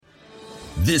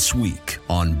This week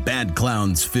on Bad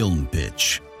Clown's Film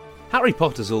Pitch. Harry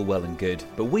Potter's all well and good,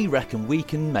 but we reckon we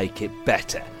can make it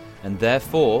better, and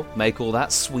therefore make all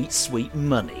that sweet, sweet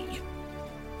money.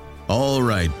 All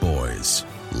right, boys.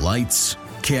 Lights,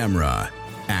 camera,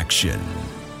 action.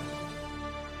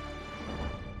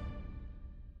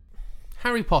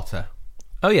 Harry Potter.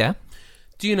 Oh yeah?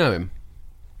 Do you know him?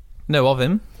 Know of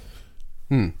him?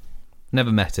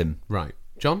 Never met him. Right.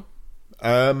 John?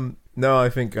 No, I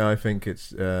think it's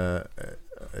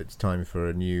time for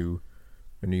a new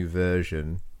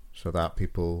version so that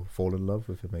people fall in love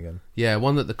with him again. Yeah,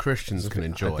 one that the Christians can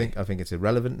enjoy. I think it's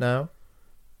irrelevant now.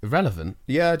 Irrelevant?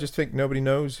 Yeah, I just think nobody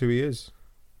knows who he is.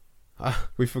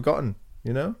 We've forgotten,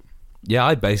 you know? Yeah,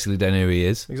 I basically don't know who he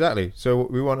is. Exactly. So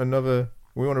we want a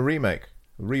remake,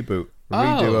 a reboot, a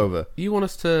redo over. You want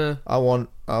us to... I want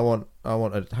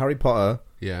a Harry Potter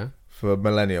Yeah. for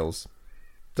millennials.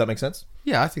 Does that make sense?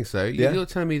 Yeah, I think so. Yeah. You're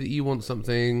telling me that you want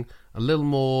something a little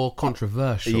more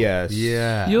controversial. Yes.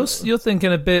 Yeah. You're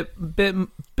thinking a bit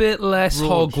less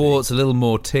Raunchy. Hogwarts, a little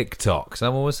more TikTok. Is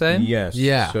that what we're saying? Yes.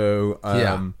 Yeah. So,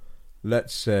 Yeah.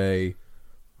 let's say...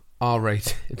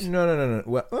 R-rated. No.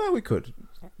 Well, we could.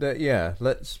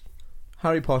 Let's...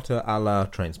 Harry Potter a la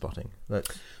Trainspotting.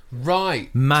 Let's...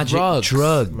 Right. Magic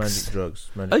drugs. Magic drugs.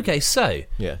 Okay, so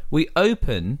Yeah. we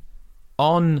open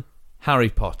on Harry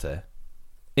Potter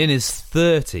in his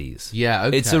 30s. Yeah,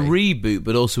 okay. It's a reboot,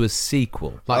 but also a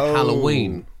sequel. Like Oh.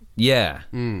 Halloween. Yeah.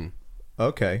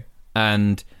 Okay.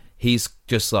 And he's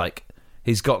just like...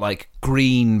 He's got like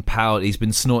green powder. He's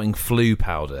been snorting flu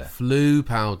powder. Flu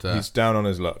powder. He's down on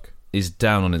his luck. He's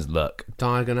down on his luck.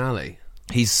 Diagon Alley.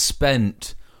 He's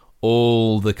spent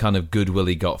all the kind of goodwill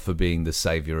he got for being the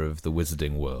saviour of the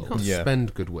wizarding You world. can't Yeah.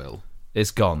 spend goodwill.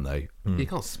 It's gone, though. You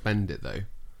can't spend it, though.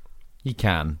 You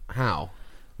can. How?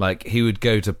 Like, he would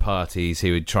go to parties, he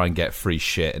would try and get free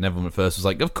shit, and everyone at first was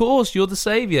like, of course, you're the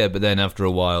saviour. But then after a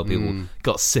while, people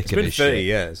got sick It's of been his 30 shit.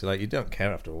 years. So, like, you don't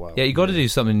care after a while. Yeah, you got to do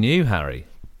something new, Harry.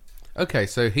 Okay,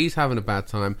 so he's having a bad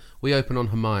time. We open on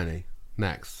Hermione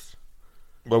next.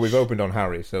 Well, we've opened on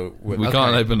Harry, so... We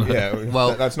can't open... Yeah,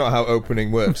 Well- that's not how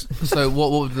opening works. So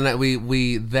what would the next...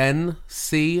 We then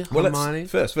see Well, Hermione?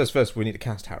 first, we need to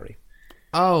cast Harry.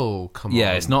 Oh, come on.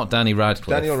 Yeah, it's not Danny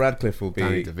Radcliffe. Daniel Radcliffe will be...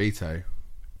 Danny DeVito.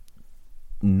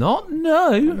 No.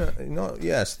 Not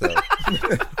yes, though.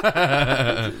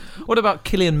 What about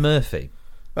Cillian Murphy?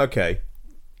 Okay.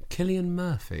 Cillian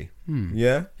Murphy.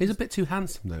 Yeah? He's a bit too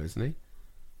handsome, though, isn't he?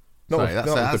 Not Sorry, with- that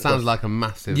not with the sounds buff. like a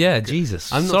massive... Yeah,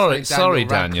 Jesus. I'm not Sorry, saying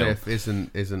Daniel.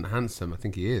 Radcliffe isn't handsome. I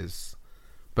think he is.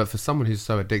 But for someone who's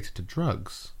so addicted to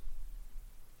drugs...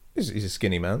 He's a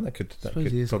skinny man. That could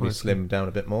Suppose he is probably quite slim down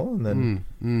a bit more. And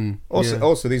then yeah.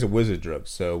 also, these are wizard drugs,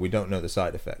 so we don't know the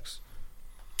side effects.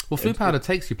 Well, flu powder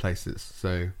takes you places,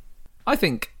 so... I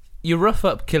think you rough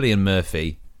up Cillian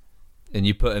Murphy and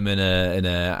you put him in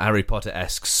a Harry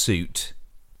Potter-esque suit.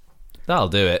 That'll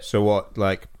do it. So what,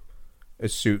 like a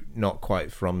suit not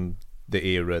quite from the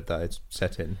era that it's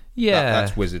set in? Yeah.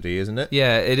 That's wizardy, isn't it?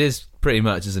 Yeah, it is pretty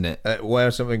much, isn't it? Wear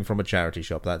something from a charity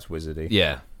shop. That's wizardy.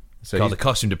 Yeah. So God, he's- the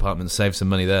costume department saved some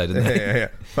money there, didn't they? yeah.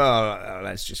 Well,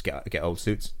 let's just get old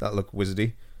suits that look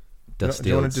wizardy. Dusty Do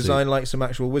you want old to suit. design like some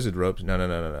actual wizard robes?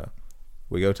 No.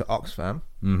 We go to Oxfam.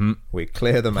 Mm-hmm. We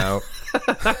clear them out.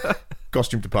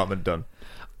 Costume department done.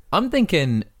 I'm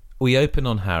thinking we open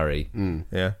on Harry.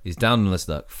 Yeah. He's down on his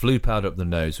luck. Flu powder up the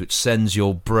nose, which sends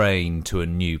your brain to a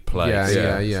new place.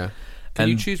 Yeah. Can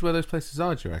you And- choose where those places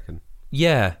are, do you reckon?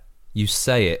 Yeah. You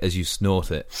say it as you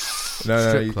snort it. No,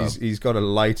 Strip club. he's got to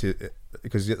light it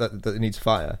because that needs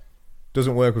fire.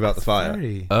 Doesn't work without the fire.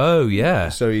 Very... Oh, yeah.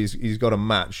 So he's got a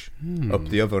match up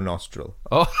the other nostril.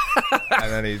 Oh,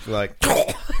 And then he's like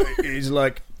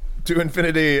to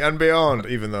infinity and beyond,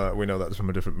 even though we know that's from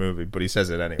a different movie, but he says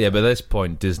it anyway. yeah, but at this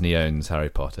point, Disney owns Harry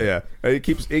Potter. Yeah, and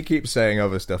he keeps saying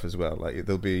other stuff as well. Like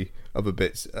there'll be other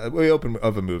bits. We open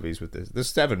other movies with this. There's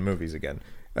 7 movies again,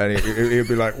 and he'll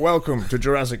be like, "Welcome to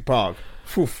Jurassic Park."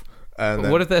 Poof. And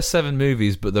then, What if there's 7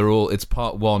 movies, but they're all, it's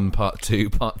part 1, part 2,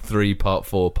 part 3, part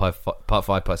 4, part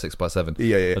 5, part 6, part 7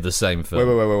 Yeah. of the same film?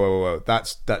 Wait.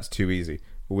 That's too easy.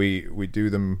 We do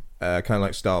them kind of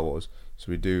like Star Wars.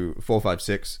 So we do 4, 5,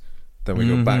 6. Then we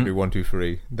go back and do 1, 2,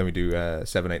 3. Then we do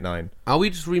 7, 8, 9. Are we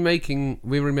just remaking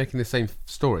the same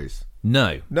stories?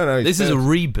 No. No, This is a he's-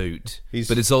 reboot,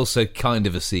 but it's also kind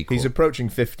of a sequel. He's approaching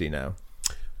 50 now.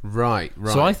 Right.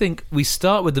 So I think we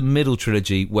start with the middle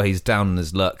trilogy where he's down on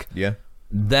his luck. Yeah.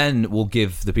 Then we'll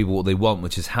give the people what they want,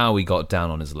 which is how he got down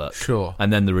on his luck. Sure.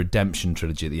 And then the redemption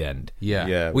trilogy at the end. Yeah.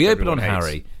 Yeah. We which open on everyone hates.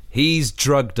 Harry. He's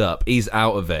drugged up. He's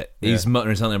out of it. He's Yeah.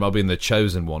 muttering something about being the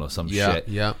chosen one or some Yeah. shit.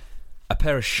 Yeah. A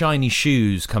pair of shiny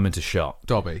shoes come into shot.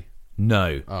 Dobby.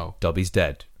 No. Oh. Dobby's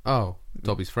dead. Oh,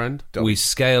 Dobby's friend. We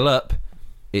scale up.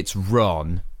 It's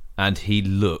Ron, and he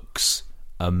looks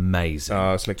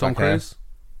amazing. Slick Tom back hair. Cruise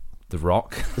The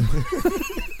Rock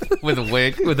with a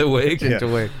wig. with a wig. Ginger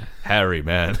wig. Harry,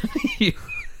 man,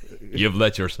 you've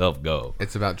let yourself go.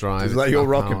 It's about drive. Is it's that your about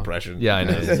Rock power. impression? Yeah, I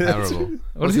know. It's terrible.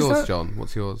 What's does he yours, say? John?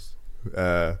 What's yours?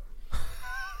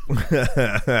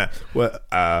 Well,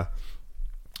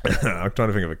 I'm trying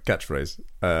to think of a catchphrase.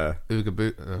 Ooga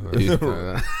boot.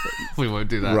 We won't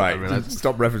do that. I Right, realise.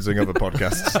 stop referencing other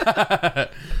podcasts.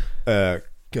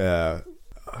 I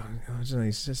don't know.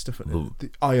 He says stuff like the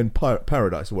Iron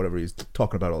Paradise or whatever he's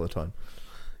talking about all the time.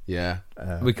 Yeah.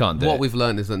 We can't do What it. we've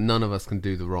learned is that none of us can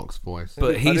do the Rock's voice.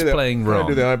 But he's playing I Ron.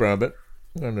 do the eyebrow bit.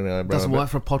 I don't do the eyebrow Doesn't bit. work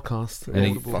for a podcast. And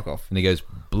he- Fuck off. And he goes,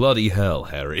 bloody hell,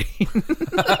 Harry.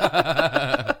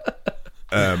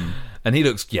 And he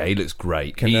looks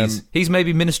great. He's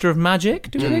maybe Minister of Magic,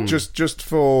 do you think? Just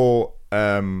for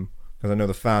because I know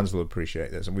the fans will appreciate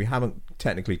this, and we haven't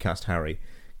technically cast Harry.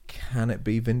 Can it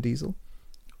be Vin Diesel?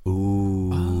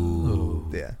 Ooh.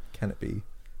 Yeah. Can it be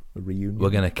a reunion? We're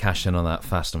going to cash in on that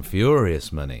Fast and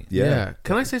Furious money. Yeah.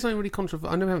 Can I say something really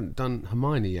controversial? I know we haven't done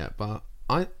Hermione yet, but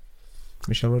I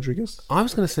Michelle Rodriguez.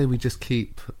 was going to say we just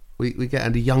keep... We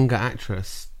get a younger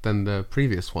actress than the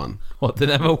previous one. What,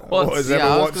 then Emma Watson? What, is Yeah, Emma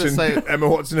I was Watson? gonna say- Emma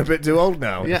Watson a bit too old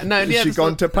now? Yeah, no, Has yeah, she it's gone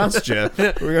like- to pasture?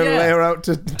 We're going to Yeah. lay her out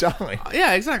to die.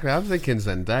 Yeah, exactly. I'm thinking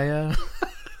Zendaya.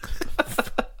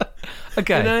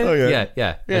 Okay. You know? Okay.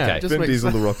 Yeah. Yeah, Okay. just Vin makes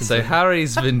Diesel, sense. The Rock. So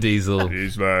Harry's Vin Diesel,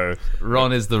 He's my...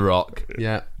 Ron is The Rock,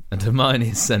 Yeah, and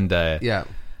Hermione's Zendaya. yeah.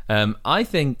 I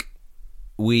think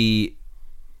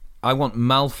I want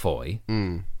Malfoy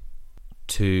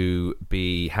to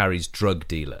be Harry's drug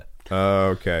dealer.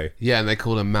 Okay. Yeah, and they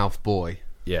call him Mouth Boy.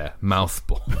 Yeah,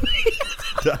 Mouthboy.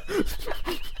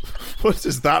 What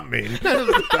does that mean?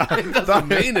 It doesn't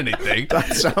mean anything.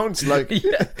 That sounds like...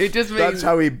 It just means... That's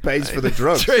how he pays for the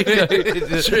drugs. Draco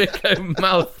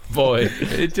Mouthboy.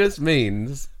 It just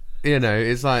means,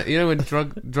 it's like, when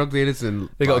drug dealers and...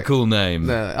 They got like, a cool name.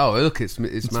 oh, look, it's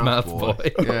Mouth Boy.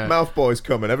 Mouthboy. Yeah. Mouth boy's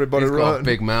coming. Everybody He's got run. a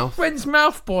big mouth. When's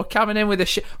Mouthboy coming in with a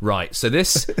shit? Right, so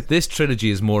this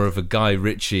trilogy is more of a Guy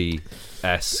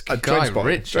Ritchie-esque. Guy Trainspotting.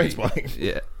 Ritchie. Trainspotting.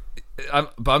 Yeah.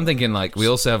 But I'm thinking we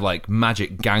also have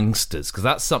magic gangsters because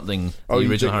that's something Oh, the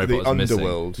you original Harry think the Potter's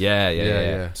underworld. missing. Yeah.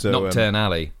 Yeah. So, Nocturne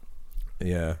Alley.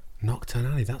 Yeah. Nocturne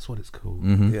Alley, that's what it's called.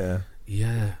 Yeah.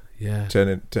 Yeah. Turn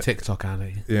it... TikTok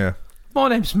Alley. yeah. My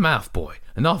name's Mouthboy,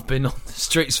 and I've been on the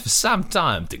streets for some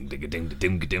time. Ding ding ding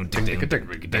ding ding ding ding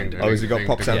ding ding. Oh, has he got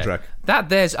pop soundtrack? That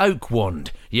there's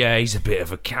Oakwand. Yeah, he's a bit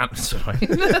of a cunt. Sorry.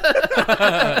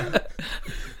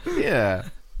 Yeah.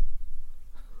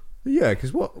 Yeah,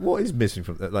 because what is missing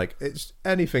from that? It's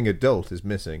anything adult is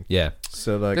missing. Yeah.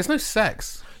 So, There's no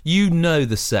sex. You know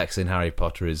the sex in Harry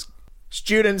Potter is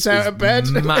students out of bed.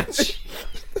 match.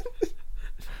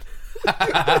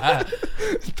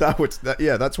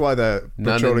 That's why they're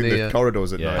None in patrolling the, the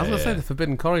corridors at yeah. I night. was going to say the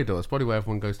Forbidden Corridor is probably where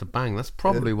everyone goes to bang. That's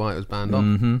probably why it was banned off.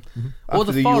 Or After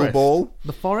the the Yule forest. Ball.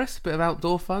 The forest, bit of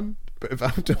outdoor fun. Bit of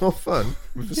outdoor fun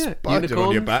with a Yeah, spider on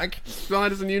your unicorns. back.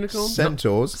 Spiders and unicorns.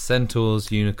 Centaurs.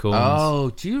 Centaurs, unicorns.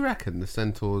 Oh, do you reckon the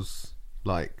centaurs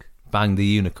Bang the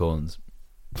unicorns.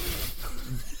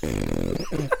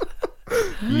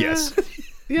 Yes.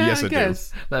 Yeah, Yes, I I do.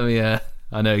 guess. Let me.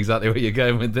 I know exactly where you're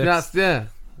going with this.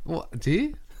 What do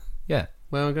you? Yeah.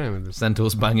 Where am I going with this?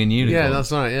 Centaurs banging unicorns. Yeah,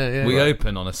 that's right. Yeah. We right.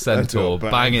 open on a centaur Centaur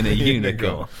banging a banging a unicorn.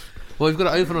 unicorn. Well, we've got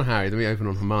to open on Harry, then we open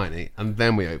on Hermione, and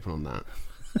then we open on that.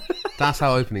 That's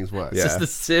how openings work. Yeah. It's just a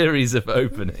series of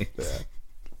openings.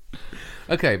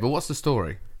 Okay, but what's the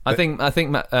story? I think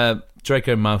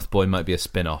Draco Mouthboy might be a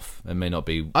spin-off. It may not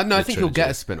be. No, I the think he'll get a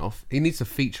trilogy. spin-off. He needs a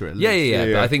feature at least. Yeah.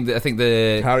 Yeah. But I think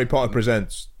the Harry Potter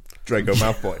presents Draco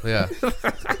Malfoy. Yeah.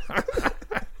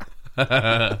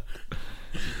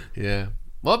 Yeah.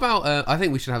 What about? I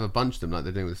think we should have a bunch of them, like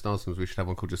they're doing with the Star Wars. We should have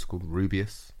one just called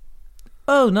Rubius.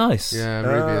 oh nice Yeah,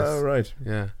 Rubius. Right.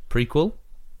 Yeah. prequel.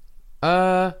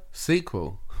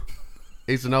 Sequel.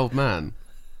 He's an old man.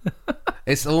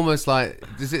 It's almost like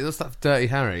that's that Dirty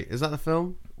Harry. Is that the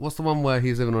film? What's the one where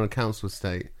he's living on a council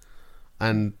estate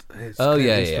and it's Clint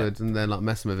Eastwood and they're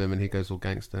messing with him and he goes all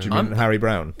gangster. Do you mean Harry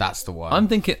Brown? That's the one. I'm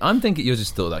thinking you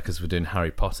just thought that because we're doing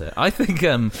Harry Potter. I think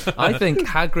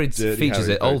Hagrid Dirty features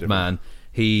Harry, it. very Old different. man.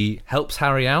 He helps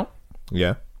Harry out.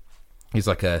 Yeah. He's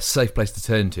like a safe place to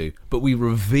turn to. But we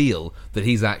reveal that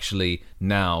he's actually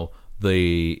now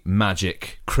the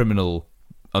magic criminal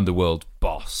underworld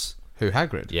boss. Who,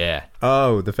 Hagrid? Yeah.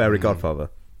 Oh, the fairy godfather.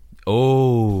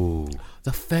 Oh.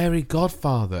 The Fairy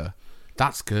Godfather.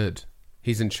 That's good.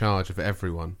 He's in charge of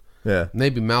everyone. Yeah.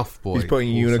 Maybe Mouthboy. He's putting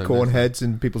also unicorn knows heads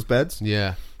in people's beds. that.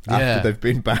 Yeah. After they've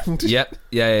been banned. Yep.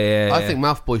 Yeah. I think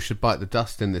Mouthboy should bite the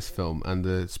dust in this film, and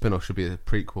the spin-off should be a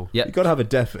prequel. Yep. You've got to have a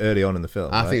death early on in the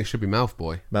film. I right? think it should be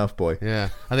Mouthboy. Mouthboy. Yeah.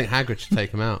 I think Hagrid should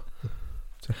take him out.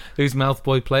 Who's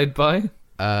Mouthboy played by?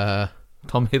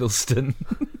 Tom Hiddleston.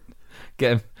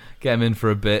 Get him in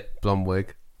for a bit. Blonde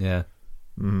wig. Yeah.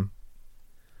 Mm-hmm.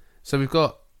 So we've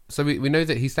got... So we know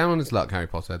that he's down on his luck, Harry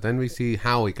Potter. Then we see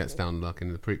how he gets down on luck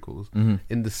in the prequels. Mm-hmm.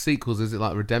 In the sequels, is it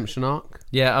like a redemption arc?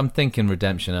 Yeah, I'm thinking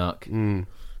redemption arc.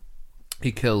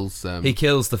 He kills... He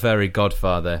kills the fairy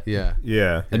godfather. Yeah.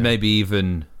 Yeah. And maybe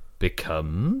even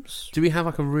becomes... Do we have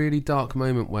like a really dark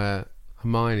moment where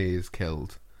Hermione is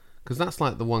killed? Because that's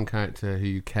like the one character who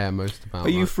you care most about. Are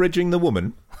you fridging the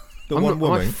woman? The am one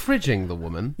woman? Am I fridging the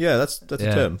woman? Yeah, that's a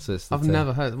term. So it's the I've term.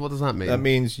 never heard. What does that mean? That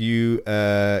means you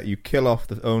kill off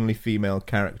the only female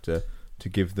character to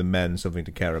give the men something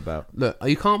to care about. Look,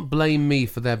 you can't blame me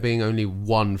for there being only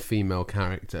one female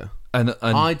character. And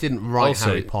I didn't write also,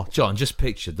 Harry Potter. John, just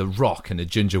picture The Rock in a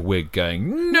ginger wig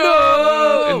going,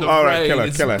 no! In the All right,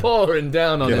 rain, kill her. pouring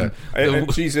down on him.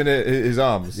 And she's in his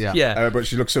arms. Yeah. But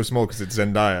she looks so small because it's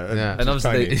Zendaya. Yeah. And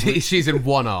obviously tiny. She's in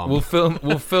one arm. We'll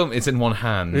film it's in one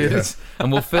hand. Yeah.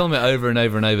 And we'll film it over and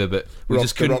over and over, but we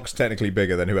just The couldn't... Rock's technically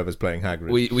bigger than whoever's playing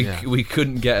Hagrid. We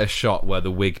couldn't get a shot where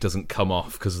the wig doesn't come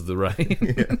off because of the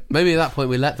rain. Maybe at that point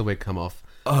we let the wig come off.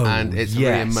 Oh, and it's a yes.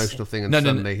 really emotional thing, and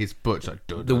suddenly he's butch like...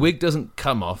 Duh, The duh. wig doesn't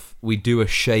come off. We do a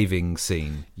shaving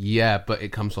scene. Yeah, but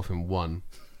it comes off in one.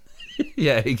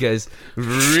 Yeah, he goes...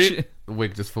 The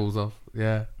wig just falls off.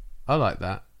 Yeah, I like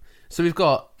that. So we've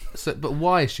got... but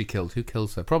why is she killed? Who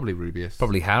kills her? Probably Rubius.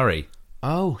 Probably Harry.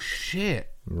 Oh, shit.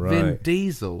 Right. Vin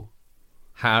Diesel.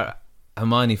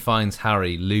 Hermione finds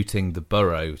Harry looting the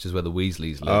burrow, which is where the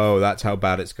Weasleys live. Oh, that's how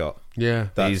bad it's got. Yeah.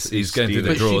 He's going through the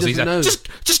But she drawers. He's doesn't like,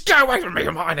 know. just go away from me,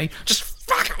 Hermione. Just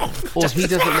fuck off. Or Just he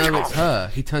doesn't fuck know off." it's her.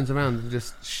 He turns around and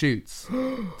just shoots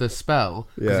the spell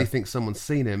because Yeah. he thinks someone's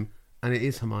seen him, and it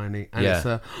is Hermione. And Yeah. it's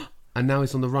her. And now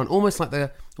he's on the run, almost like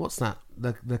what's that?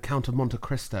 The Count of Monte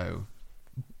Cristo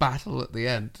battle at the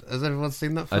end. Has everyone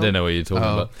seen that I film? don't know what you're talking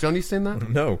about. John, you seen that?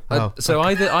 No. So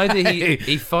either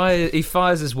he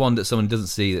fires his wand at someone who doesn't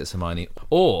see that's Hermione,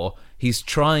 or he's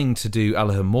trying to do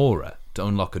Alohomora to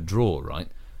unlock a drawer, right?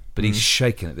 But he's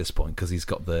shaking at this point because he's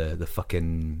got the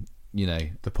fucking, you know,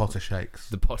 The Potter shakes.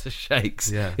 the pot of shakes.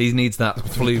 Yeah. He needs that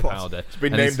flu powder. It's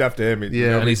been And named after him.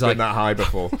 Yeah. And he's been like- that high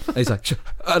before. and he's like,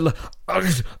 and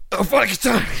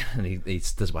he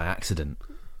does by accident.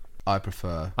 I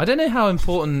prefer. I don't know how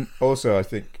important Also, I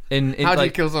think in How do you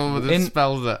like, kill someone with a in-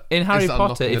 spell that in Harry is Potter,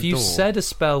 unlocking if a you door? said a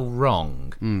spell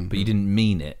wrong, but you didn't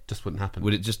mean it, just wouldn't happen.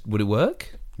 would it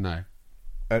work? No.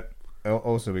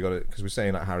 also we got it because we're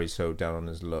saying that Harry's so down on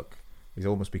his luck. He's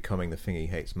almost becoming the thing he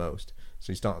hates most.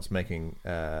 So he starts making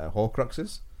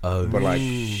Horcruxes. Oh, but like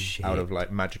shit. out of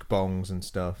like magic bongs and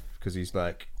stuff because he's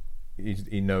like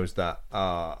he knows that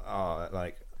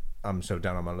like I'm so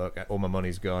down on my luck, all my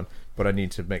money's gone, but I need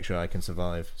to make sure I can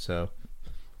survive. So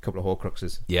a couple of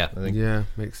Horcruxes. Yeah. I think. Yeah,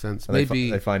 makes sense. And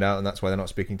Maybe. they find out, and that's why they're not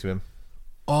speaking to him.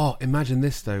 Oh, imagine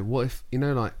this though. What if, you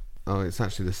know, like, oh, it's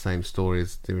actually the same story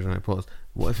as the original Harry Potter.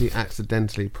 What if he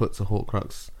accidentally puts a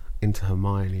Horcrux into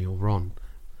Hermione or Ron,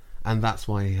 and that's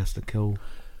why he has to kill?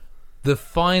 The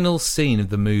final scene of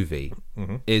the movie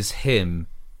is him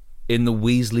in the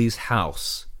Weasley's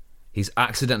house. He's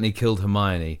accidentally killed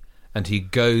Hermione, and he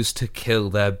goes to kill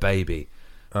their baby.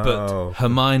 But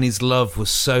Hermione's love was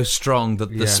so strong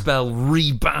that the spell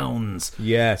rebounds,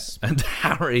 Yes. and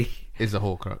Harry Is a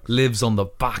Horcrux. lives on the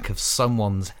back of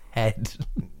someone's head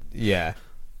Yeah.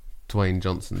 Dwayne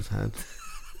Johnson's head.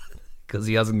 because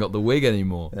he hasn't got the wig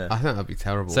anymore. I think that'd be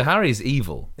terrible. So Harry's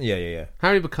evil. Yeah.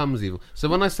 Harry becomes evil. So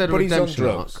when I said a But he's on redemption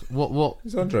arc, drugs. what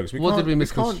He's on drugs. What did we We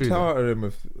misconstrue can't then? tar him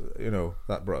with,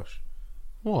 that brush.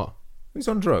 What? He's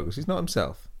on drugs. He's not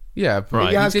himself. Yeah, but Right.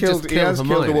 He has did killed. just He kill has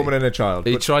killed a Hermione. woman and a child.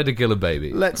 He But tried to kill a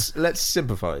baby. let's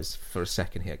sympathise for a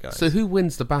second here, guys. So who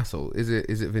wins the battle? Is it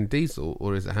Vin Diesel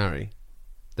or is it Harry?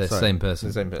 They're the Sorry. same It's the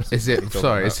person. same person. Is it We're talking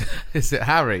sorry? about. Is it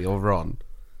Harry or Ron?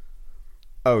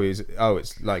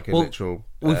 It's like a Well, literal.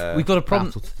 We've got a problem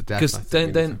battle to the death, because I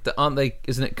think, aren't they?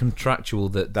 Isn't it contractual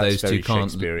that That's those two very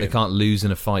can't Shakespearean. lose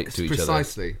in a fight to each other?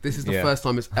 Precisely. This is the Yeah. first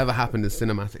time it's ever happened in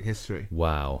cinematic history.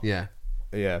 Wow. Yeah,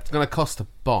 Yeah. it's going to cost a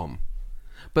bomb.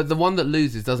 But the one that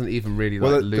loses doesn't even really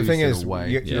Well, lose the thing in is, a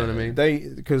way. you Do you know what I mean?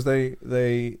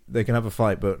 They can have a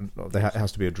fight, but it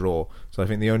has to be a draw. So I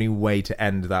think the only way to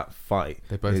end that fight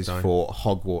They both is die. for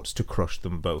Hogwarts to crush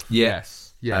them both.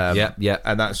 Yes. Yes. Yeah.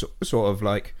 And that's sort of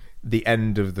like the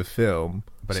end of the film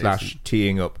But it / isn't.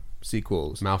 teeing up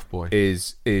sequels, Mouthboy,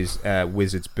 is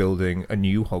wizards building a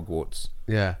new Hogwarts.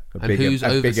 Yeah, Who's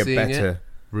overseeing better? it?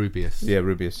 Rubius. Yeah,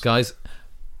 Rubius. Guys,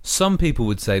 some people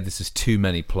would say this is too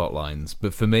many plot lines,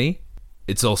 but for me,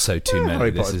 it's also too many.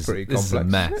 Harry This Potter's is pretty this is a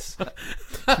complex. mess.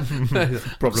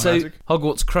 Problematic. So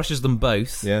Hogwarts crushes them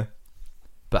both, Yeah.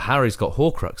 but Harry's got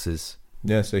Horcruxes.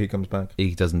 Yeah, so he comes back.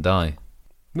 He doesn't die.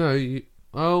 No,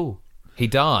 He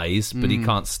dies, but he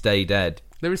can't stay dead.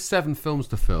 there is 7 films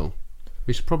to fill.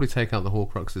 We should probably take out the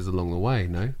Horcruxes along the way.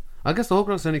 No, I guess the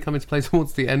Horcruxes only come into play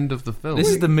towards the end of the film. This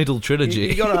is the middle trilogy.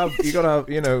 You gotta have,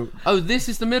 you know. Oh, this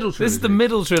is the middle trilogy. This is the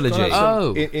middle trilogy. gotta have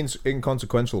Oh. some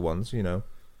inconsequential ones, you know.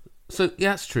 So yeah,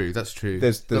 that's true. That's true.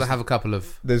 There's- Gotta have a couple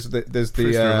of There's the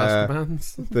Prisoner of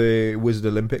Azkaban's. the Wizard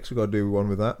Olympics. We've got to do one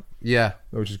with that, Yeah,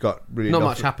 which has got really not nothing-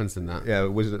 much happens in that. Yeah,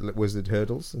 wizard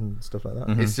hurdles and stuff like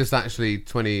that. It's just actually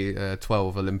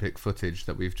 2012 Olympic footage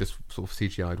that we've just sort of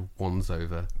CGI'd wands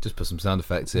over. Just put some sound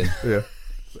effects in. Yeah,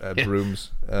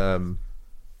 brooms,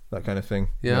 that kind of thing.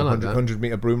 Yeah, I like that.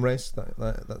 100-meter broom race,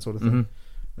 that sort of thing.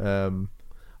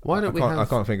 Why don't we have? I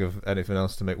can't think of anything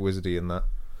else to make wizardy in that.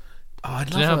 Oh,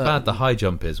 I'd Do you know love how a- bad the high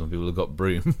jump is when people have got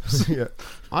brooms? Yeah,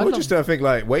 I'd or love- just think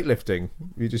like weightlifting.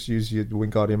 You just use your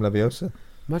Wingardium Leviosa.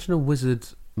 Imagine a wizard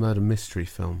murder mystery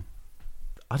film.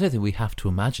 I don't think we have to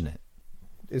imagine it.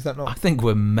 Is that I not? think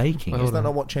we're making Is it. that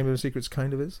not what Chamber of Secrets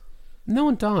kind of is? No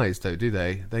one dies though, do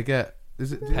they? They get.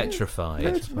 Is it? Petrified.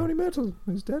 Only Myrtle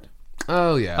is dead.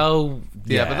 Oh yeah. Oh,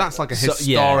 Yeah, but that's like a So-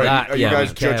 historic- that- Are you guys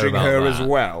we care judging about her that. as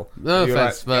well? No You're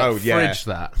offense, like, but oh yeah, fridge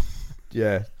that.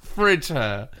 yeah. Fridge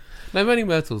her. No, Moaning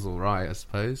Myrtle's all right, I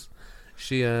suppose.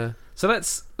 She So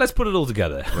let's put it all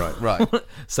together. right.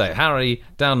 So Harry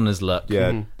down on his luck.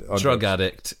 Yeah, Drug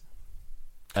addict.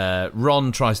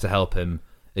 Ron tries to help him.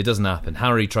 It doesn't happen.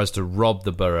 Harry tries to rob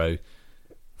the burrow.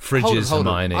 Fridges Hold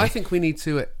on. Hermione. I think we need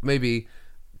to maybe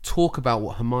talk about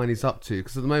what Hermione's up to,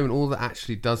 because at the moment all that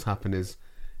actually does happen is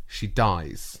she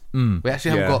dies. We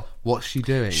actually haven't Yeah. got what's she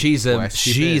doing. she's Where's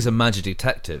she been? a magic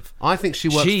detective. I think she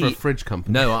works for a fridge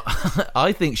company. No,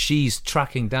 I think she's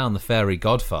tracking down the fairy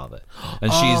godfather,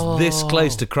 and she's this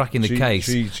close to cracking the case.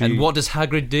 she- And what does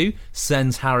Hagrid do?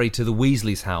 Sends Harry to the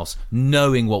Weasley's house,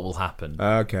 knowing what will happen.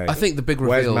 Okay. I think the big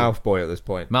Where's reveal. Mouthboy at this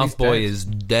point? Malfoy dead. is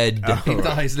dead. He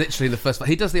dies literally in the first.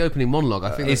 He does the opening monologue.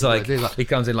 I think He's that's what like, they do. he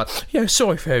comes in like, yeah,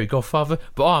 sorry, fairy godfather,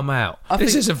 but I'm out. I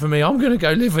This think- isn't for me. I'm going to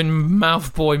go live in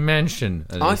Mouthboy Mansion.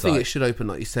 And I it's think like, it should open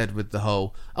like you said with the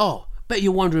whole. Oh, bet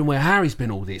you're wondering where Harry's been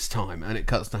all this time, and it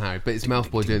cuts to Harry, but it's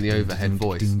Mouthboy doing the overhead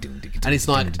voice, and it's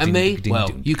like, and me.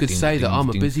 Well, you could say that I'm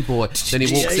a busy boy. Then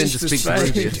he walks in to speak to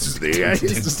Rubius.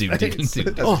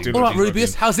 Oh, all right,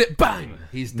 Rubius, how's it? Bang!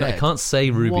 He's No, dead. I can't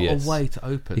say Rubius. What a way to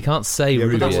open. He can't say Yeah,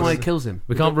 but Rubius. That's why he kills him.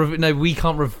 We can't. We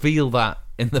can't reveal that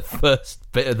in the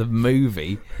first bit of the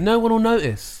movie. No one will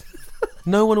notice.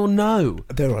 No one will know.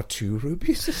 There are 2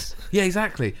 Rubiuses. Yeah,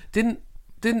 exactly. Didn't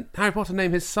Harry Potter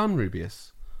name his son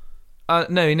Rubius?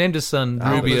 No, he named his son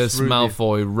Albus Rubius,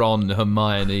 Malfoy, Ron,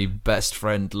 Hermione, best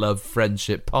friend, love,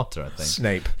 friendship, Potter. I think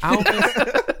Snape.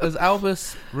 Albus,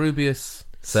 Albus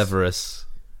Severus. Rubius.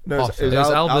 No, Potter. It was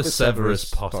Albus Severus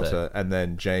Potter. and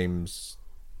then James.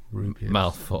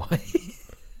 Malfoy.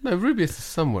 No, Rubius is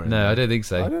somewhere. in No, there. I don't think I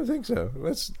so. don't think so.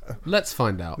 Let's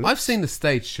find out. I've seen the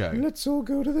stage show. Let's all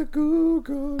go to the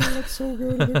Google. Let's all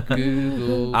go to the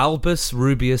Google. Albus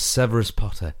Rubius Severus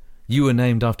Potter. You were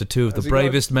named after 2 of the Has he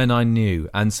bravest men I knew,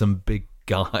 and some big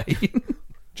guy.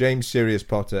 James Sirius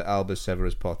Potter, Albus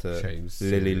Severus Potter, James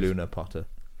Lily Sirius. Luna Potter.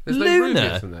 There's no Luna?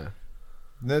 Rubius in there.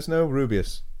 There's no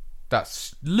Rubius.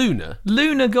 That's Luna.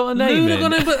 Luna got a name Luna in.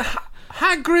 got in, but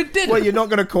Hagrid didn't. Well, you're not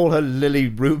going to call her Lily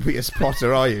Rubius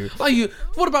Potter, are you? Are you?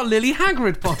 What about Lily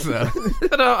Hagrid Potter?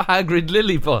 What about Hagrid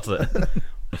Lily Potter?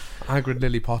 Hagrid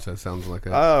Lily Potter sounds like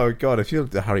a. Oh God! If you're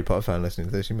a Harry Potter fan listening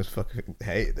to this, you must fucking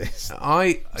hate this.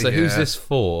 So who's this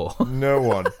for? No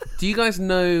one. Do you guys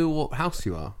know what house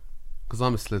you are? Because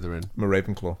I'm a Slytherin. I'm a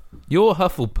Ravenclaw. You're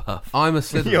Hufflepuff. I'm a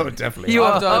Slytherin. You're definitely. You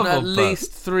I've are done at Hufflepuff.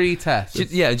 least 3 tests. Do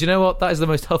you know what? That is the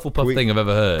most Hufflepuff thing I've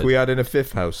ever heard. Can we add in a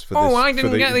 5th house for this? Oh, I for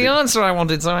didn't get the answer I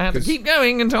wanted, so I had to 'cause- keep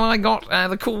going until I got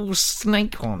the cool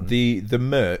snake one. The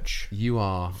merch You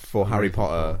are for Harry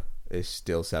Potter is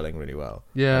still selling really well.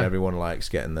 Yeah. And everyone likes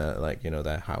getting their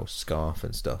their house scarf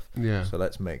and stuff. Yeah. So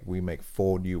we make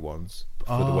 4 new ones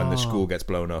for when the school gets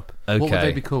blown up. Okay. What would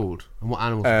they be called? And what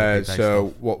animals would they be based So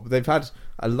off? what they've had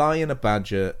a lion, a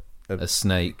badger, a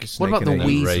snake. What about the and a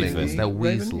Weasley? Weaslings? raven. They're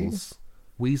Raven? weasels.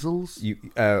 Weasels?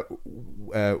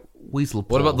 What Weasel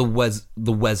paw. about the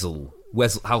Wesel?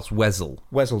 House Wesel.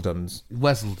 Wesseldons.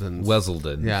 Wesseldons?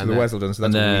 Wesseldon. Yeah, The no. Wesseldons. So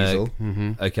And, that's a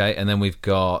weasel. Okay, and then we've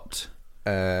got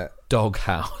Uh,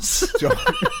 Doghouse.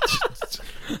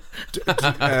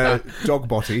 Dog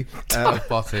Botty. Dog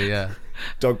Botty, yeah.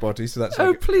 Dog Botty, so that's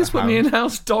please put me in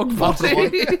house, Dog Botty.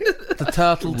 The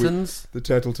Turtletons. The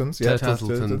Turtletons, yeah.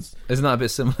 Turtletons. Isn't that a bit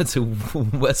similar to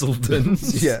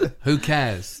Wesseltons? Yeah. Who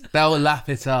cares? They'll lap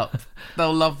it up.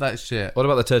 They'll love that shit. What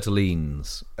about the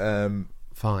Turtleines?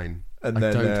 Fine. And I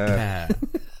then, don't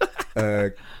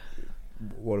care.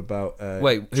 What about...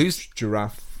 Wait, who's...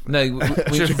 Giraffe? No,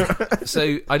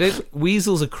 so I don't...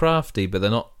 Weasels are crafty, but they're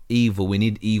not evil. We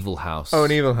need evil house. Oh,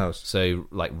 an evil house. So,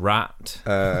 like rat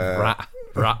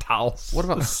house. What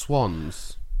about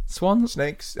swans? Swans?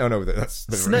 Snakes? Oh, no, that's...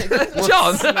 Snake.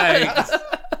 John! Snakes.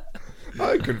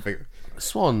 I couldn't think...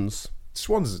 Swans.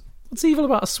 Swans... What's evil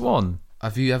about a swan?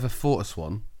 Have you ever fought a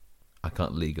swan? I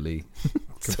can't legally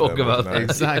talk about no. that.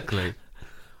 Exactly.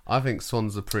 I think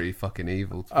swans are pretty fucking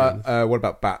evil, to be honest. what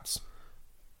about bats?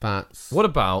 Bats. What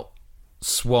about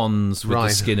swans with Rhino.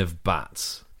 the skin of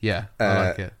bats? Yeah, I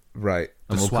like it. Right.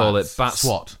 And we'll swats. call it bats.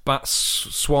 Swat. Bats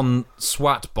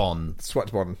swat bon.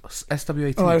 Swatbon.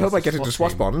 SW18. Oh, I hope that's I a get into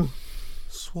SWAT team. Swatbon.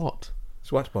 SWAT.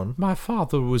 Swatbon. My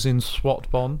father was in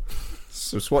SWAT-bon,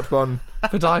 So Swatbon,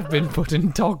 but I've been put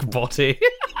in dog body.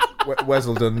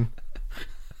 Wesseldon,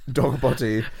 Dog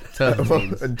Botty,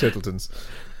 Turtletons. and Turtletons.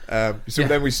 So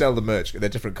then we sell the merch. They're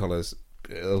different colours.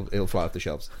 It'll fly off the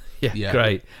shelves. Yeah.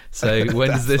 Great. So when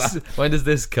does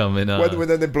this come in? When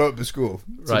then they blow up the school.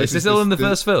 So Right, is this all in the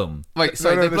first film? Wait,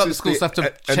 so No, they this blow up the is schools the- have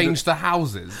to and change the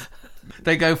houses.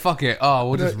 They go, fuck it. Oh,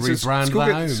 we'll just rebrand school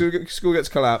that home. school gets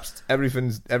collapsed.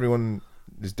 Everyone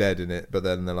is dead in it. But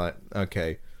then they're like,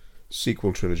 okay,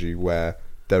 sequel trilogy where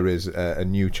there is a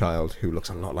new child who looks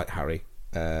a lot like Harry.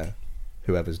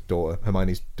 Whoever's daughter,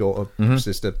 Hermione's daughter,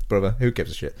 sister, brother, who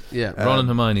gives a shit? Yeah. Ron and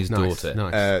Hermione's Nice, daughter.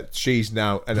 nice. She's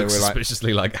now, and then Looks we're like,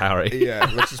 suspiciously like Harry. yeah,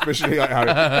 looks suspiciously like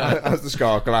Harry. Has the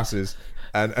scar, glasses,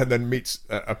 and then meets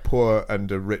a poor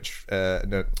and a rich, a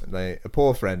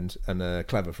poor friend and a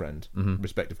clever friend,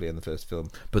 respectively, in the first film.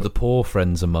 But the poor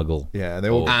friend's a muggle. Yeah, and they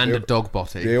all And a dog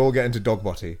body. they all get into Dog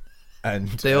Botty, and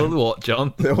They all what,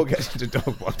 John? they all get into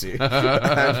Dog Botty.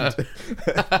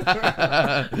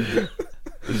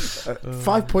 And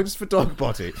 5 points for Dog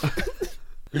Botty.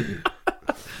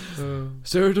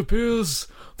 So it appears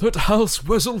that House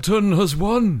Wesselton has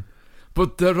won,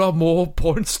 but there are more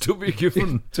points to be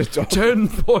given. 10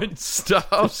 points to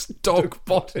House Dog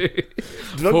Body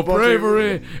Dog for Botty-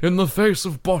 bravery in the face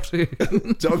of Body.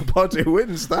 Dog Botty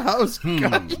wins the house.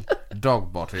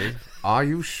 Dog body. Are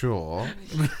you sure?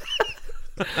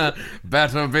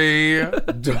 Better be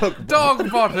dog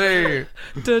body.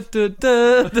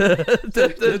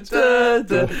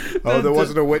 Oh, there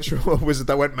wasn't a witch or a wizard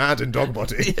that went mad in Dog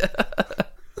Botty.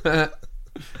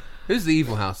 Who's the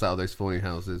evil house out of those 4 new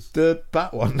houses? The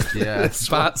bat one. Yeah.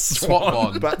 Bat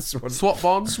Swan. Bat Swan.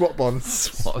 Swatbon?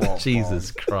 Swatbon.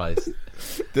 Jesus Christ.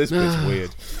 This bit's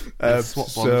weird.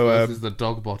 Swatbon versus the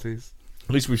dog bodies.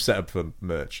 At least we've set up for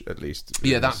merch, at least.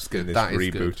 Yeah, in that's this- good. in this That is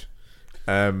reboot.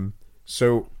 good.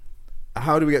 So,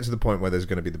 how do we get to the point where there's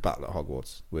going to be the battle at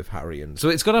Hogwarts with Harry and... So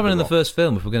it's got to happen in the Rock? first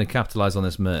film if we're going to capitalise on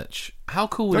this merch. How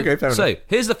cool would Okay, it... fair enough. So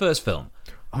here's the first film.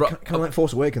 Kind of like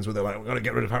Force Awakens, where they're like, we're going to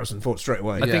get rid of Harrison Ford straight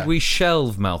away. I Yeah. think we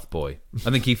shelve Mouthboy.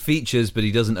 I think he features, but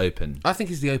he doesn't open. I think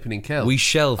he's the opening kill. We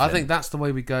shelve him. I think that's the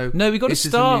way we go. No, we got to This is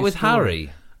a start new with story. Harry.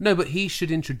 No, but he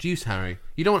should introduce Harry.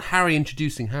 You don't want Harry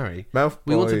introducing Harry. Mouthboy-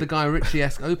 We wanted the Guy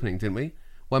Ritchie-esque opening, didn't we?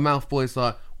 Where Mouthboy's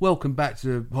like, welcome back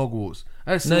to Hogwarts.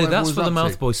 Let's see No, what that's for the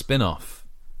everyone's up to." Mouthboy spin-off.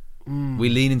 We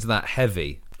lean into that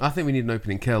heavy. I think we need an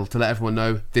opening kill to let everyone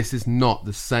know this is not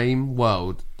the same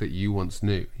world that you once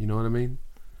knew. You know what I mean?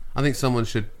 I think someone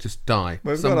should just die.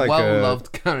 Well, we've Some got, like, well-loved a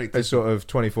character. sort of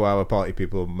 24-hour party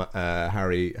people.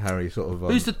 Harry sort of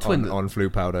on, Who's the twin that- on flu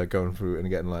powder, going through and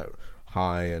getting like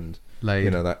high and Laid.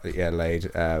 You know that, yeah, laid.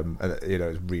 And you know,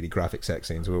 it's really graphic sex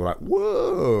scenes. We were like,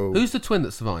 whoa. Who's the twin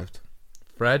that survived?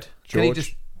 Fred? Can he George?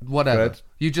 just... Whatever. Fred?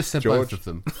 You just said George? both of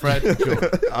them. Fred,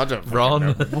 George. I don't fucking Ron?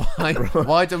 know.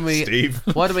 Why don't we... Steve.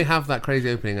 Why don't we have that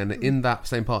crazy opening and in that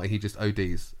same party he just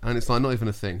ODs? And it's like not even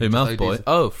a thing. Who, He just Mouthboy? ODs,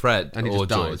 Oh, Fred and he or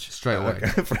just dies George. straight away.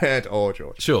 Okay, Fred or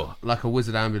George. Sure. Like a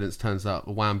wizard ambulance turns up,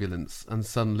 a wambulance, and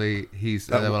suddenly he's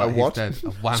A- they were a like, what? he's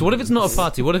dead. A So what if it's not a wambulance.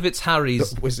 party? What if it's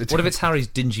Harry's? The wizard. What if it's Harry's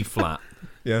dingy flat?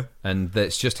 Yeah. And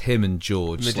it's just him and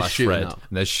George And they're just / shooting Fred, up.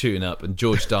 and they're shooting up, and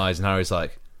George dies, and Harry's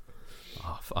like,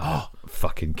 I don't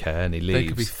fucking care, and he They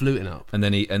could be leaves. fluting up. And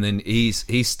then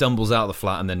he stumbles out of the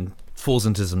flat, and then falls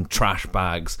into some trash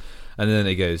bags, And then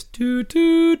it goes doo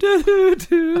doo doo doo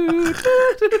doo doo.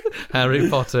 Harry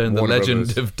Potter and the Warner Legend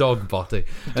Brothers. of Dog Body.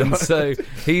 And so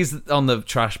he's on the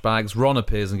trash bags. Ron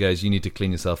appears and goes, "You need to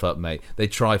clean yourself up, mate." They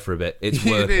try for a bit. It's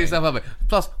You working. do yourself up.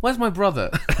 Plus, where's my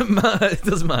brother? It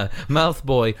doesn't matter.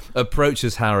 Mouthboy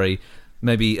approaches Harry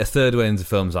maybe a third way into the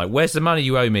film. He's like, "Where's the money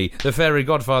you owe me? The fairy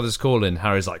godfather's calling."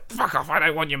 Harry's like, "Fuck off, I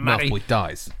don't want your money." Mouthboy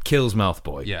dies. Kills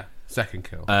Mouthboy. Yeah, second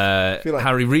kill. like-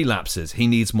 Harry relapses. He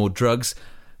needs more drugs.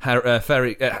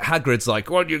 Hagrid's like,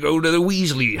 "Why don't you go to the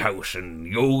Weasley house and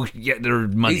you'll get their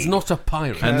money?" He's not a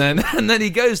pirate. And then he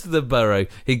goes to the Burrow.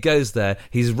 He goes there.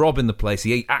 He's robbing the place.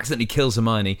 He accidentally kills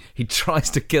Hermione. He tries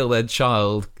to kill their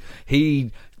child.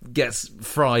 He gets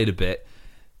fried a bit.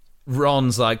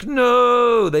 Ron's like,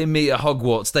 "No!" They meet at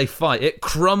Hogwarts. They fight. It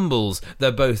crumbles.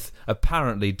 They're both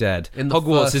apparently dead. In the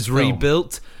Hogwarts first is film.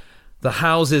 rebuilt. The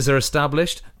houses are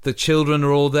established. The children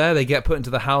are all there. They get put into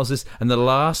the houses. And the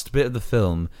last bit of the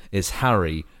film is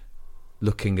Harry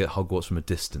looking at Hogwarts from a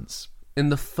distance. In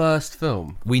the first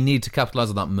film. We need to capitalise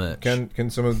on that merch.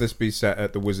 Can some of this be set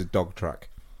at the Wizard Dog Track?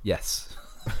 Yes.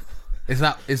 Is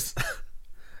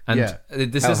And Yeah.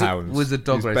 this is Hellhounds. Wizard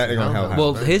Dog He's Racing betting on Hellhounds. Hellhounds.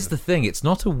 well. Here's the thing: it's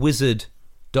not a wizard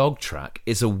dog track;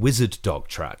 it's a wizard dog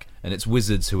track, and it's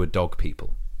wizards who are dog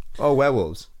people. Oh,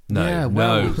 werewolves. No, yeah,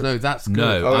 werewolves. No, that's good.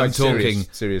 No. Oh, I'm like talking-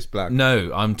 Sirius Black.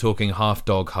 No, I'm talking half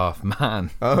dog, half man.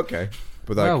 Oh, okay.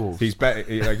 But like Werewolves. he's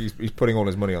he's putting all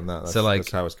his money on that. That's, So, like,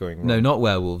 that's how it's going wrong. No, not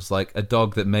werewolves. Like a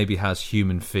dog that maybe has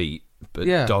human feet but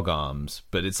Yeah. dog arms,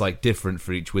 but it's like different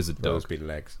for each wizard those dog. be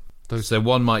legs. So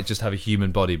one might just have a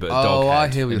human body but a dog Oh, I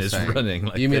head hear what and you're is saying. running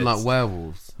like you mean this. like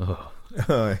werewolves?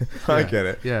 I get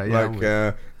it. Yeah, yeah, I'm Like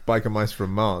with biker mice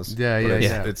from Mars. Yeah, But yeah, it's,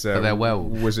 yeah. It's But they're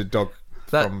werewolves. wizard dog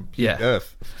That- from yeah.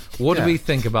 Earth. What do Yeah. we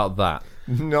think about that?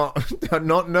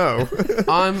 Not no.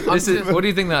 I'm This is, what do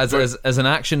you think that as an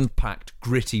action-packed,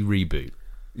 gritty reboot?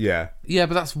 Yeah. yeah,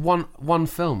 but that's one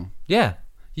film. Yeah.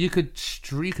 You could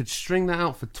string that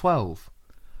out for 12.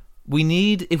 We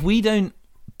need, if we don't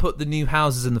put the new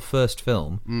houses in the first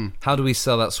film, how do we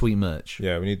sell that sweet merch?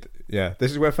 Yeah, we need. Yeah,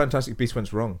 this is where Fantastic Beasts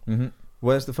went wrong. Mm-hmm.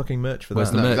 Where's the fucking merch for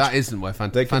Where's that? the No, merch? that isn't where They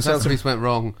can sell Fantastic some- Beasts went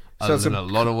wrong. Other than a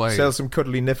lot of ways. Sell some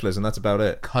cuddly nifflers, and that's about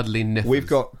it. Cuddly niffers. We've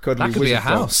got cuddly. That could be a wizard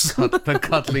dogs. house. the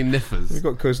cuddly niffers. We've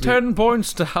got cuddly. 10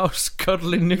 points to House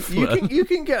Cuddly Niffler. You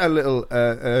can get a little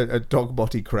a dog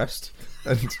body crest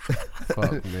and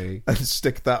Fuck me. and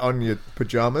stick that on your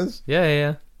pajamas.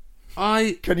 Yeah.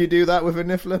 Can you do that with a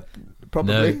niffler?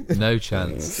 Probably. No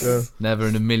chance. Yeah. Never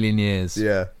in a million years.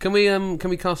 Yeah. Can we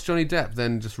cast Johnny Depp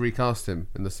then just recast him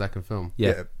in the second film?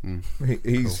 Yeah.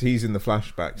 He's in the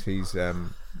flashbacks.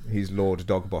 He's Lord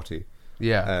Dogbody.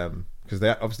 Yeah. Because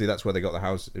obviously that's where they got the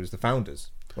house. It was the founders,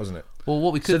 wasn't it? Well,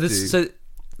 what we could So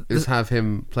is have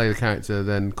him play the character,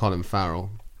 then Colin Farrell,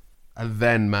 and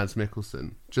then Mads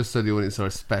Mikkelsen, just so the audience are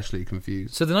especially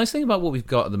confused. So the nice thing about what we've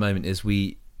got at the moment is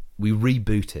we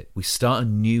reboot it. We start a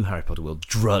new Harry Potter world: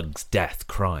 drugs, death,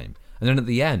 crime, and then at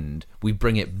the end we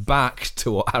bring it back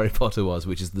to what Harry Potter was,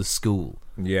 which is the school.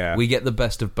 Yeah. We get the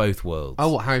best of both worlds.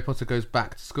 Oh, what, Harry Potter goes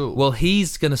back to school? Well,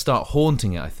 he's going to start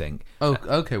haunting it, I think, oh,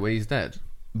 okay, well, he's dead.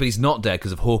 but he's not dead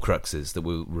because of Horcruxes that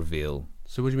we'll reveal.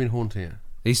 So what do you mean haunting it?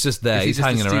 He's just there. Is he He's just a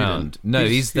hanging student? around. No,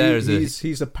 he's there as a.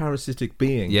 He's a parasitic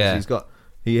being. Yeah. He's got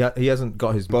he hasn't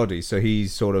got his body, so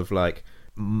he's sort of like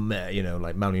like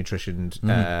malnutritioned.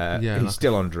 Yeah, he's like-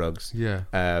 still on drugs. Yeah.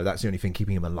 That's the only thing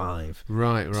keeping him alive.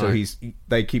 Right. So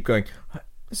they keep going.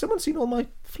 Has someone seen all my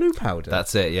flu powder?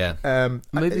 That's it. Yeah.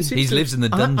 Maybe- it seems He lives in the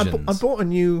dungeons.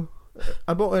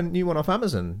 I bought a new one off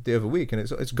Amazon the other week, and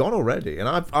it's gone already, and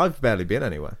I've barely been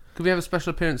anywhere. Could we have a special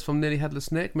appearance from Nearly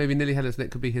Headless Nick? Maybe Nearly Headless Nick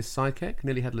could be his sidekick.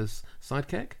 Nearly Headless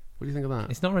sidekick. What do you think of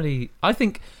that? It's not really. I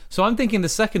think so. I'm thinking the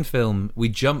second film we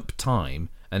jump time,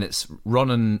 and it's Ron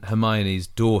and Hermione's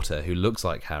daughter, who looks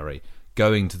like Harry,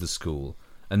 going to the school,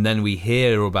 and then we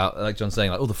hear about, like John's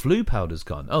saying, like, oh, the flu powder's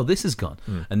gone. Oh, this is gone,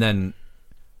 and then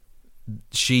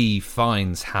she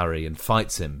finds Harry and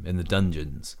fights him in the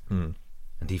dungeons, and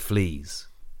he flees.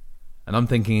 And I'm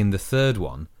thinking in the third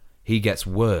one, he gets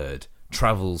word,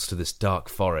 travels to this dark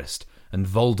forest, and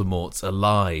Voldemort's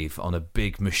alive on a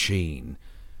big machine.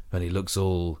 And he looks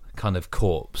all kind of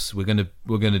corpse. We're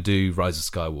gonna do Rise of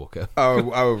Skywalker.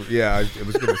 Oh yeah, I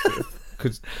was gonna.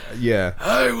 Cause, yeah,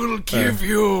 I will give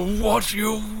you what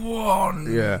you want.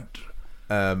 yeah,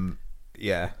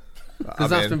 yeah. Because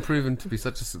that's been proven to be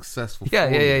such a successful. Yeah.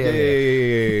 formula.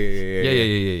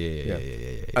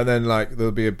 Yeah. And then like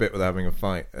there'll be a bit where they're having a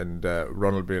fight, and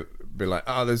Ron will be like,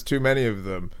 "Oh, there's too many of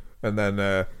them," and then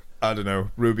I don't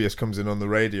know, Rubius comes in on the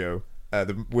radio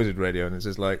the wizard radio, and it's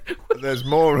just like, there's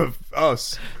more of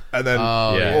us, and then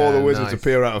all yeah, the wizards nice.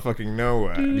 appear out of fucking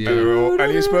nowhere, Yeah.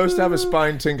 and you're supposed to have a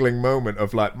spine-tingling moment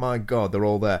of like, my god, they're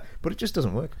all there, but it just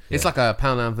doesn't work. It's like a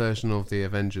Poundland version of the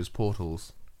Avengers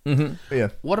portals. Yeah.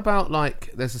 What about, like,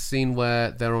 there's a scene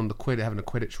where they're on having a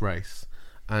Quidditch race,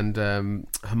 and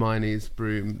Hermione's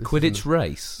broom... Quidditch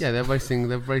race? Yeah, they're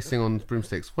racing on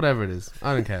broomsticks, whatever it is.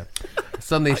 I don't care.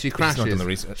 Suddenly she He's not done the crashes.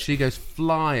 research. She goes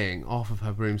flying off of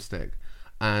her broomstick,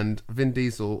 and Vin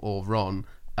Diesel or Ron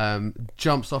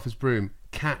jumps off his broom,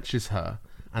 catches her,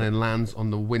 and then lands on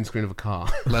the windscreen of a car.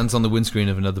 Lands on the windscreen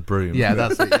of another broom. Yeah,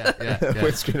 that's it. Yeah.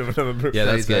 Windscreen of another broom. Yeah,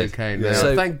 that's Stays good. okay. Yeah. Now,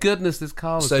 So- thank goodness this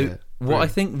car was So here. what I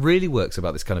Brilliant. think really works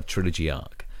about this kind of trilogy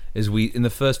arc is in the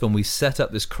first one we set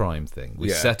up this crime thing, we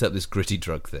Yeah. set up this gritty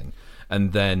drug thing,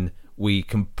 and then we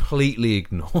completely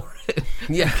ignore it.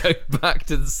 Yeah. Go back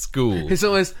to the school. It's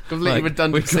always completely Like,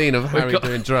 redundant we've got- scene of we've Harry got-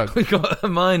 doing drugs. We've got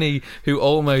Hermione who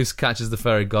almost catches the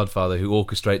fairy godfather who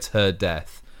orchestrates her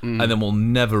death, and then we'll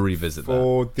never revisit that.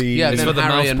 For the Yeah, It's then for the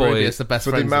Harry and Malfoy- Rubius are best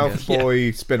for the friends again.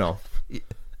 Malfoy spin-off,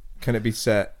 can it be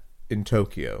set in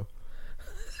Tokyo?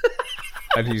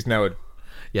 And he's now a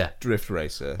Yeah. drift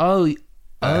racer. Oh,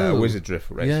 Wizard drift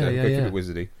racer. Yeah, Go keep yeah. it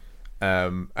wizardy.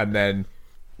 And then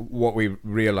what we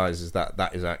realise is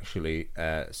that is actually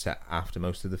set after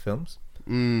most of the films.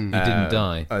 He didn't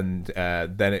die. And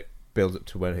then it builds up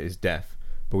to when his death.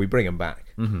 But we bring him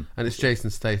back. and it's Jason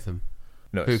Statham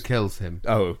No, who it's- kills him.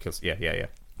 Oh, kills. Yeah.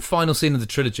 Final scene of the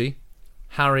trilogy: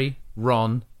 Harry,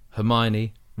 Ron,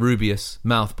 Hermione, Rubius,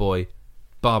 Mouthboy,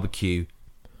 barbecue,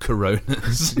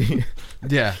 Coronas.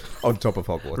 Yeah, On top of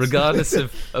Hogwarts. Regardless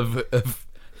of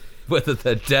whether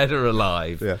they're dead or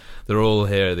alive, Yeah. they're all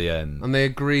here at the end. and they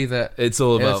agree that It's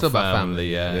all Yeah, about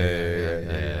family. Yeah.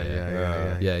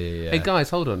 yeah. Yeah. Hey guys,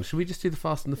 hold on. Should we just do the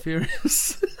Fast and the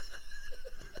Furious?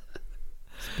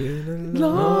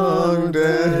 Long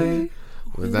day.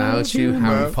 Without you,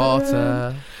 Harry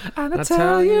Potter. And I'll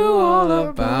tell you all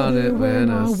about it when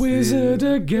I see wizard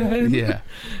you. again. Yeah.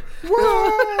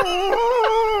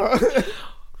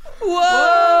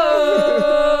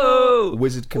 Whoa!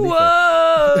 Wizard Khalifa.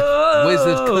 Whoa!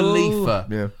 Wizard Khalifa.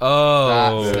 Yeah.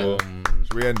 Oh. That's it.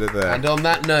 So we end it there. And on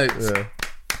that note,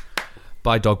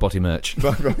 Buy dog body merch.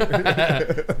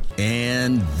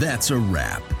 And that's a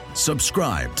wrap.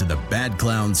 Subscribe to the Bad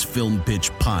Clowns Film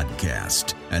Pitch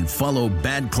podcast and follow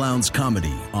Bad Clowns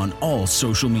Comedy on all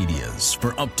social medias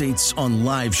for updates on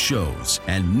live shows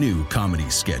and new comedy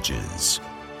sketches.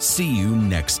 See you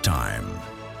next time.